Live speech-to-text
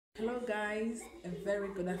Hello guys, a very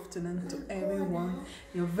good afternoon to everyone.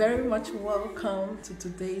 You're very much welcome to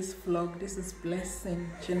today's vlog. This is Blessing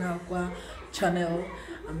Chinagwa channel.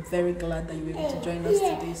 I'm very glad that you were able to join us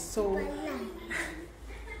today.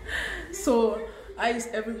 So how is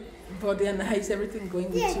everybody and how is everything going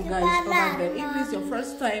with you guys over there? If this is your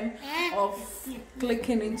first time of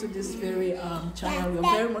clicking into this very channel, you're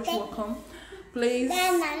very much welcome. Please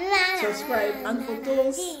subscribe, and for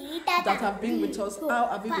those that have been with us, how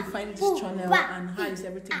have you been finding this channel and how is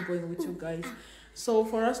everything going with you guys? So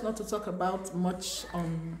for us not to talk about much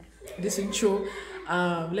on this intro,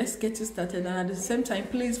 let's get it started. And at the same time,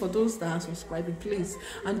 please, for those that are subscribing, please,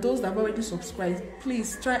 and those that have already subscribed,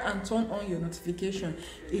 please try and turn on your notification.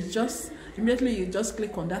 It's just immediately you just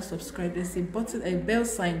click on that subscribe. There's a button, a bell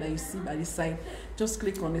sign that you see by the side. Just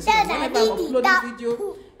click on it. So whenever I upload a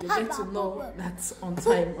video, you get to know that's on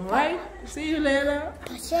time. All right, see you later.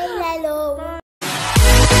 Bye.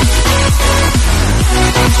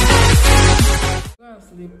 Go and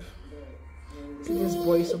sleep. See, this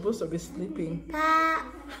boy is supposed to be sleeping. I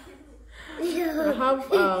have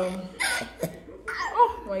oh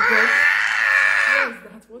my god, what is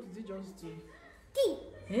that? What did you just do?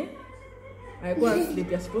 Eh? I go and sleep.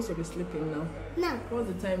 You're supposed to be sleeping now. No. What's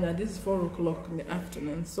the time now? This is 4 o'clock in the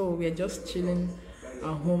afternoon. So we're just chilling at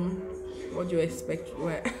home. What do you expect?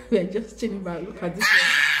 We're just chilling back. Look at this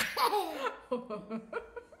one.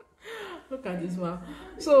 Look at this one.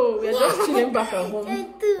 So we're just chilling back at home.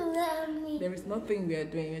 There is nothing we are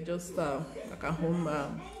doing. We're just like at home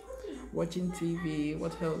watching TV.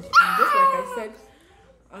 What else? And just like I said,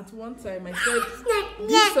 at one time I said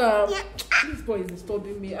this boy is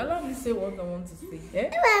disturbing me. Allow me to say what I want to say. Eh?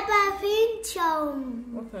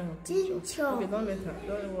 What kind of picture? Okay, don't let her.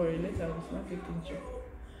 Don't worry. Later I'll snap a picture.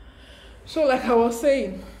 So like I was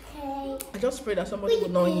saying, I just pray that somebody will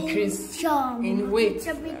not increase in weight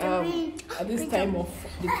at this time of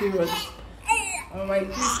the period. Oh my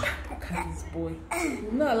God, look at this boy. You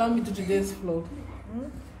will not allow me to do today's vlog.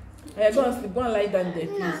 Go and sleep. Go and lie down there,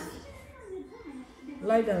 please.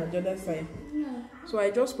 Lie down on the other side. So I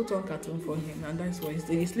just put on cartoon for him, and that's what he's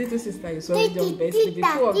doing. His little sister is already on bed sleeping.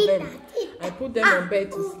 Two of them, I put them on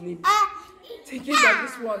bed to sleep, thinking that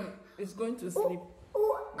this one is going to sleep.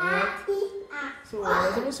 Right? So I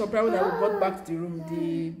was even surprised when I got back to the room.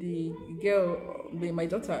 The girl, my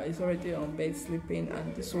daughter, is already on bed sleeping,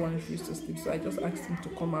 and this one refused to sleep. So I just asked him to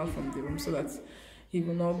come out from the room so that he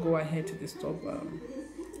will not go ahead to disturb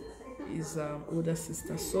his older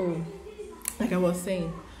sister. So, like I was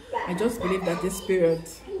saying, I just believe that this period,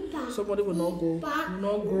 somebody will not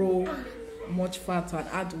grow much fatter and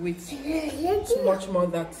add weight so much more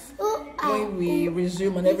that when we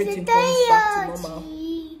resume and everything comes back to normal.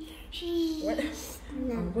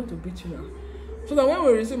 I'm going to beat you now. So that when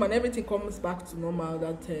we resume and everything comes back to normal,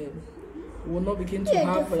 that we will not begin to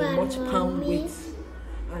have a much pound weight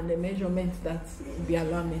and the measurements that will be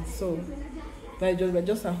alarming. So we're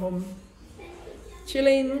just at home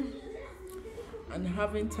chilling and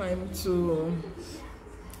having time to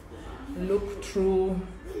look through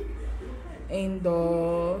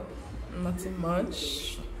indoor, nothing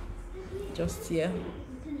much, just here.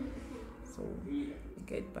 So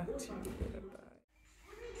get back to you later.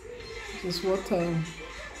 This is what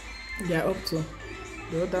they are up to.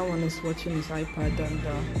 The other one is watching his iPad, and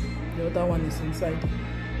the other one is inside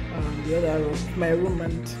the other room, my room,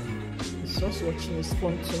 and he's just watching his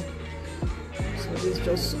phone too. So this is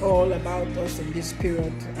just all about us in this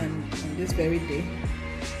period and on this very day.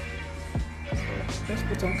 So just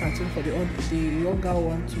put on cartoon for the younger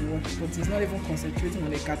one to watch, but he's not even concentrating on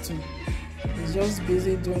the cartoon. He's just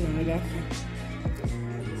busy doing another thing.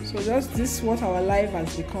 So just this is what our life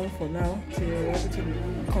has become for now till everything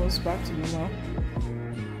comes back to normal.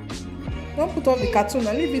 Don't put off the cartoon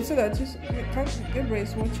and leave it so that Gabriel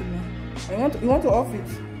is watching now. You want to off it?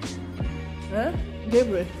 Huh?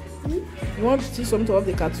 Gabriel? You want to see something to off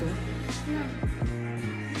the cartoon? No.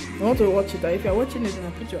 You want to watch it? If you're watching it,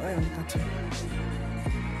 then put your eye on the cartoon.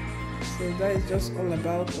 So that is just all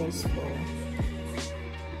about us for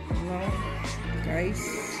now, guys.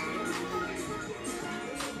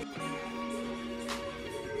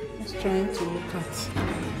 Just trying to look at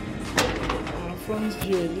our front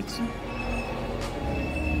view a little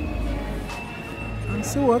and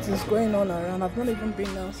see what is going on around. I've not even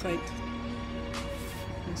been outside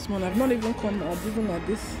this morning. I've not even come out, even at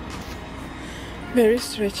this very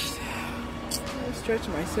stretched. I'll stretch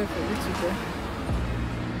myself a little bit.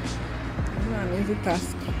 It's not an easy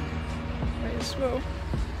task. As well.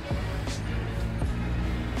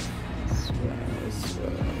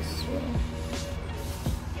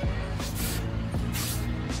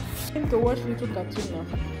 To watch little cartoon now.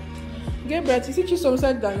 Gabriel, you see Chisom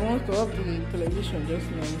said that he wants to off the television just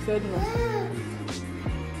now. He said no.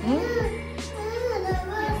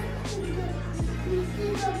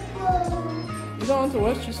 You don't want to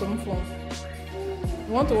watch Chisom phone?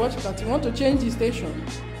 You want to watch that? You want to change the station?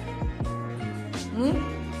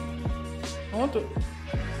 I want to...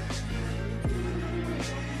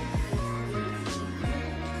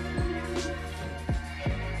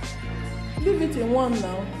 Leave it in one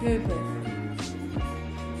now. Gabriel.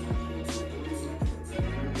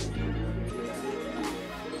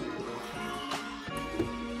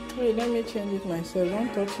 Wait, let me change it myself.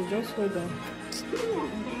 Don't touch it, just hold on.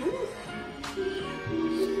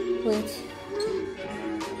 Wait.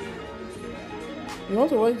 You want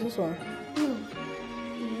to watch this one? Let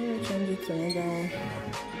me change it to another one.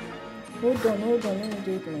 Hold on, let me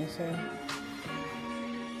do it myself.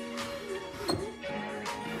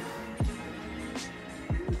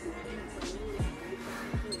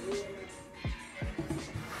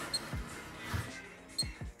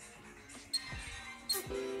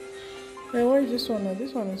 Hey, why is this one? No,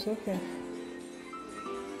 this one is okay.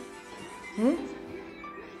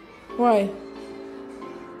 Why?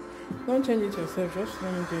 Don't change it yourself. Just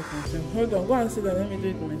let me do it myself. Hold on. Go and sit down. Let me do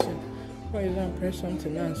it myself. Why you don't press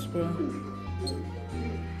something now? Scroll.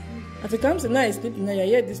 As it comes to night, sleeping now, you're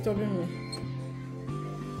here disturbing me.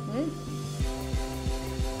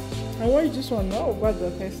 I watch this one now. What the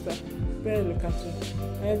orchestra? Very look at it.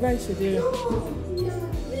 I advise you there.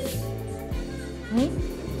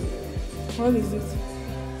 What is it?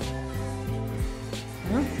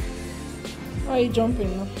 Huh? Why are you jumping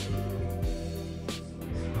now?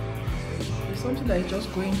 It's something that is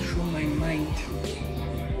just going through my mind.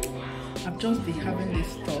 I've just been having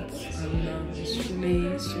these thoughts, and it's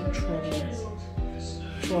really so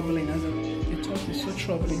troubling. As the thought is so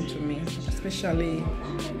troubling to me, especially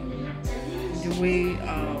the way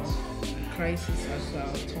crisis has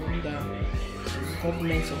turned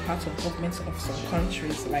governments or parts of governments of some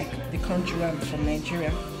countries, like the country I'm from,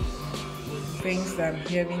 Nigeria. Things that I'm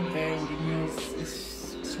hearing there in the news is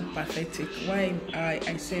so pathetic. Why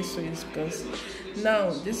I say so is because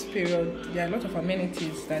now this period there are a lot of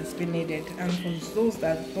amenities that's been needed, and for those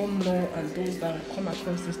that don't know and those that come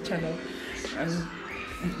across this channel and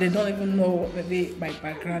they don't even know maybe my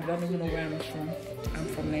background, they don't even know where I'm from. I'm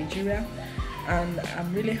from Nigeria. And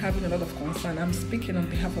I'm really having a lot of concern. I'm speaking on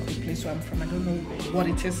behalf of the place where I'm from. I don't know what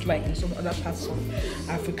it is like in some other parts of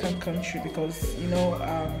African country, because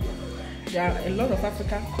there are a lot of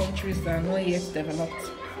African countries that are not yet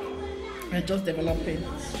developed. They're just developing.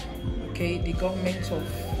 Okay, the governments of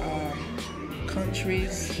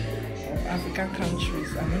countries, of African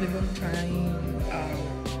countries, are not even trying.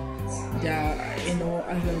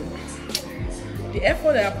 The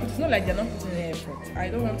effort they are putting, it's not like they're not putting any effort. I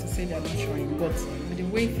don't want to say they're not trying, but with the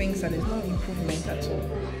way things are, there's no improvement at all.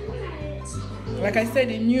 Like I said,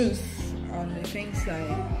 the news and the things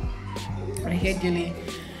I hear daily,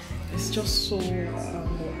 it's just so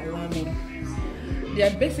alarming.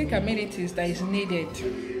 There are basic amenities that is needed,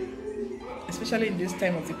 especially in this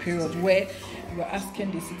time of the period where we're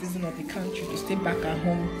asking the citizen of the country to stay back at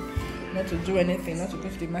home, not to do anything, not to go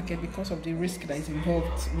to the market because of the risk that is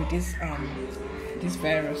involved with this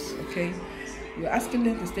virus. Okay, you're asking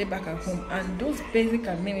them to stay back at home, and those basic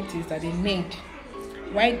amenities that they need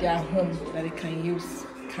while they are home that they can use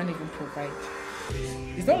can't even provide.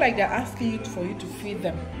 It's not like they're asking you for you to feed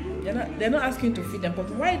them. They're not asking you to feed them, but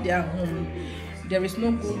while they are home, there is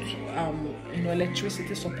no good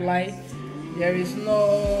electricity supply. There is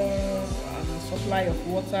no supply of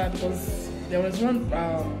water, because there was one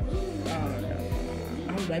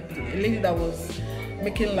a lady that was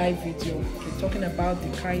making live video, talking about the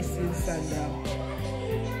crisis,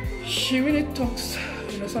 and she really talks,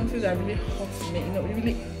 something that really hurts me.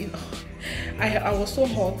 I was so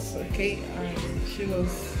hot, okay, and she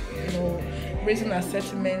was, raising her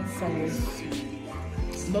sentiments. I was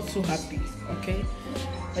not so happy, okay.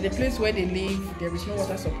 At the place where they live, there is no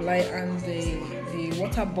water supply, and the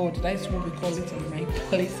water board, that's what we call it in my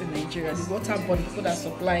place in Nigeria, the water board, people that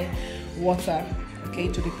supply water, okay,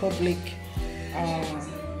 to the public,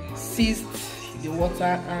 seized the water.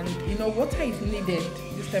 And water is needed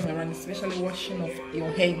this time around, especially washing of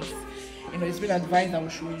your hands. It's been advised that we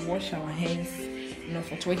should wash our hands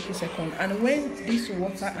for 20 seconds. And when this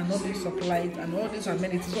water are not being supplied, and all these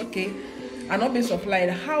amenities, okay, are not being supplied,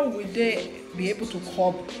 how will they be able to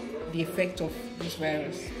curb the effect of this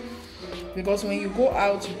virus? Because when you go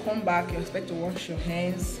out, you come back, you expect to wash your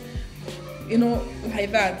hands,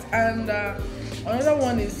 like that. And another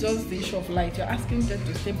one is just the issue of light. You're asking them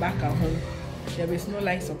to stay back at home. There is no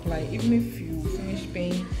light supply. Even if you finish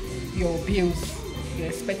paying your bills, you're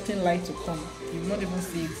expecting light to come, you will not even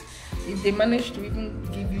see it. If they manage to even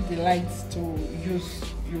give you the lights to use,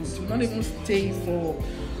 you will not even stay for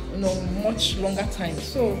much longer time.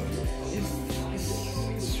 So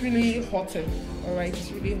it's really hotter. All right,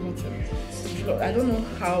 it's really hotter. I don't know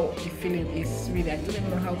how the feeling is really. I don't even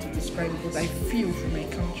know how to describe it, but I feel for my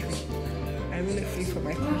country. I really feel for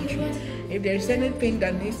my country. If there is anything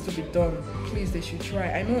that needs to be done, please, they should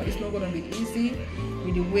try. I know it's not going to be easy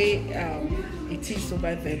with the way it is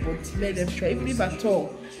over there, but let them try. Even if at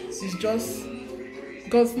all, it's just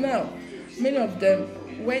because now many of them,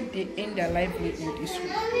 where they earn their livelihood is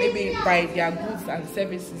maybe by their goods and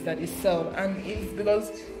services that they sell, and it's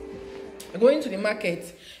because going to the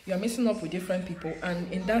market, you are mixing up with different people, and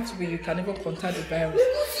in that way you can even contact the virus.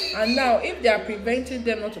 And now if they are preventing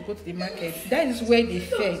them not to go to the market, that is where they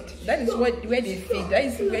fed, that is where they feed, that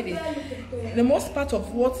is where the most part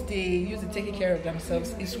of what they use in taking care of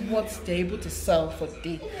themselves is what they're able to sell for the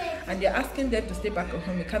day. And they're asking them to stay back at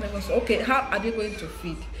home. You can't even say, okay, how are they going to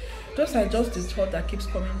feed? Those are just the thought that keeps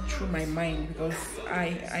coming through my mind, because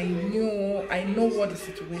I know what the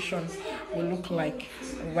situation will look like,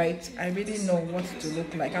 right? I really know what it will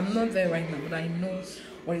look like. I'm not there right now, but I know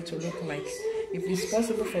what it will look like. If it's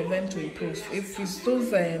possible for them to improve, if it's those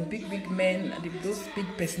big men, those big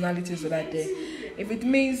personalities that are there, if it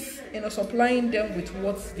means supplying them with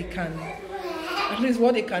what they can, at least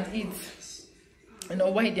what they can eat,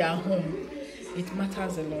 while they are home, it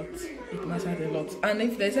matters a lot. It matters a lot. And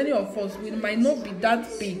if there's any of us, we might not be that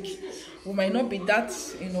big, we might not be that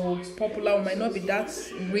popular, we might not be that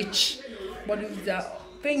rich, but if there are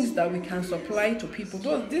things that we can supply to people,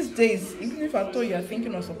 these days, even if at all you are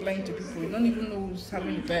thinking of supplying to people, you don't even know who's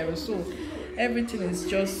having the virus. So everything is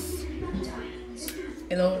just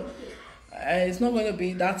it's not going to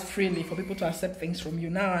be that freely for people to accept things from you.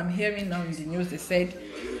 Now I'm hearing now in the news, they said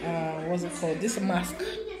what's it called, this mask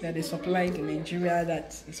that they supplied in Nigeria,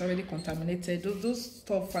 that is already contaminated, those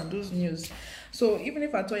stuff and those news. So even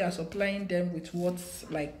if at all you're supplying them with what's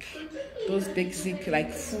like those basic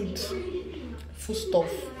like food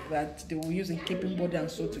stuff that they will use in keeping body and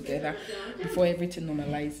soul together before everything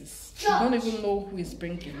normalizes, you don't even know who is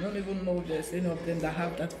bringing, you don't even know there's any of them that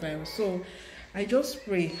have that virus. So I just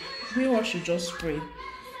pray, we all should just pray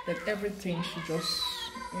that everything should just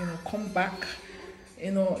come back.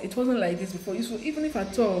 It wasn't like this before. So even if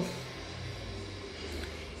at all,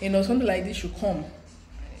 something like this should come,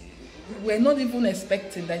 we're not even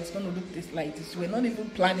expecting that it's going to look like this. We're not even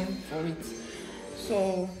planning for it.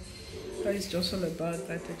 So that is just all about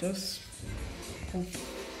that. I just hope.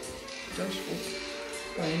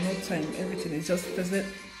 But in no time, everything is just,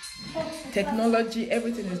 technology,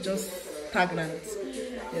 everything is just stagnant.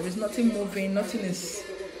 There is nothing moving, nothing is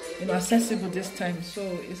accessible this time. So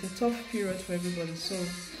it's a tough period for everybody. So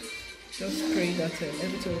just pray that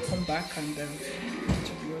everything will come back and it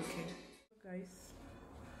will be okay. Guys,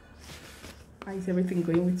 how is everything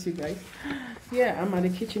going with you guys? Yeah, I'm at the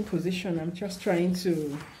kitchen position. I'm just trying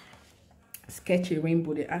to sketch a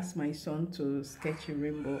rainbow. They asked my son to sketch a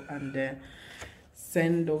rainbow and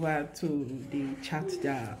send over to the chat,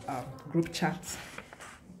 the group chat.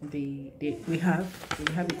 We have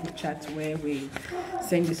a group chat where we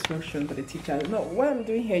send instructions for the teachers. No, what I'm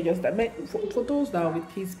doing here just that for those that are with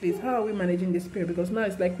kids, please, how are we managing this period? Because now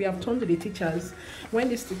it's like we have turned to the teachers. When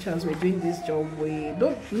these teachers were doing this job, we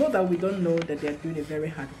don't know that they're doing a very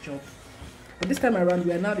hard job. But this time around,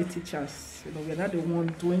 we are now the teachers. We are not the one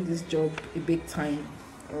doing this job a big time.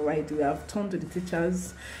 All right, we have turned to the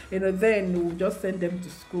teachers. Then we'll just send them to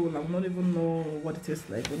school. I will not even know what it is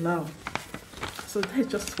like. But now, so that's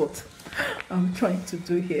just what I'm trying to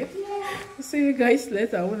do here. See you guys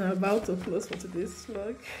later when I'm about to close for today's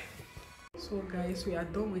vlog. So guys, we are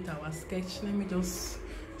done with our sketch. Let me just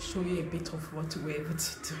show you a bit of what we were able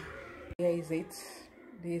to do. Here is it.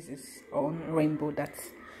 This is on rainbow that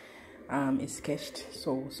is sketched.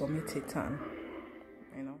 So submit it and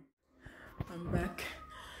I'm back.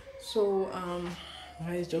 So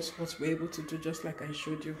that is just what we're able to do, just like I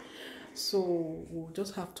showed you. So we'll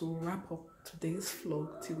just have to wrap up today's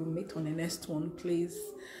vlog till we meet on the next one. Please,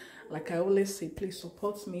 like I always say, please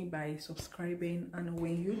support me by subscribing, and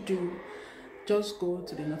when you do, just go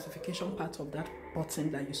to the notification part of that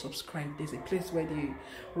button that you subscribe. There's a place where they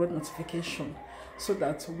wrote notification, so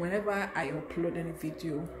that whenever I upload any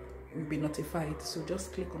video, you'll be notified. So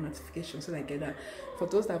just click on notification so that I get that. For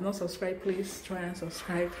those that have not subscribed, please try and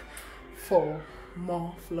subscribe for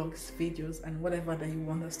more vlogs, videos, and whatever that you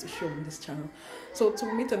want us to show on this channel. So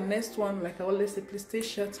to meet the next one, like I always say, please stay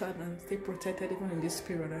sheltered and stay protected even in this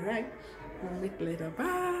period. All right, we'll meet later.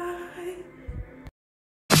 Bye.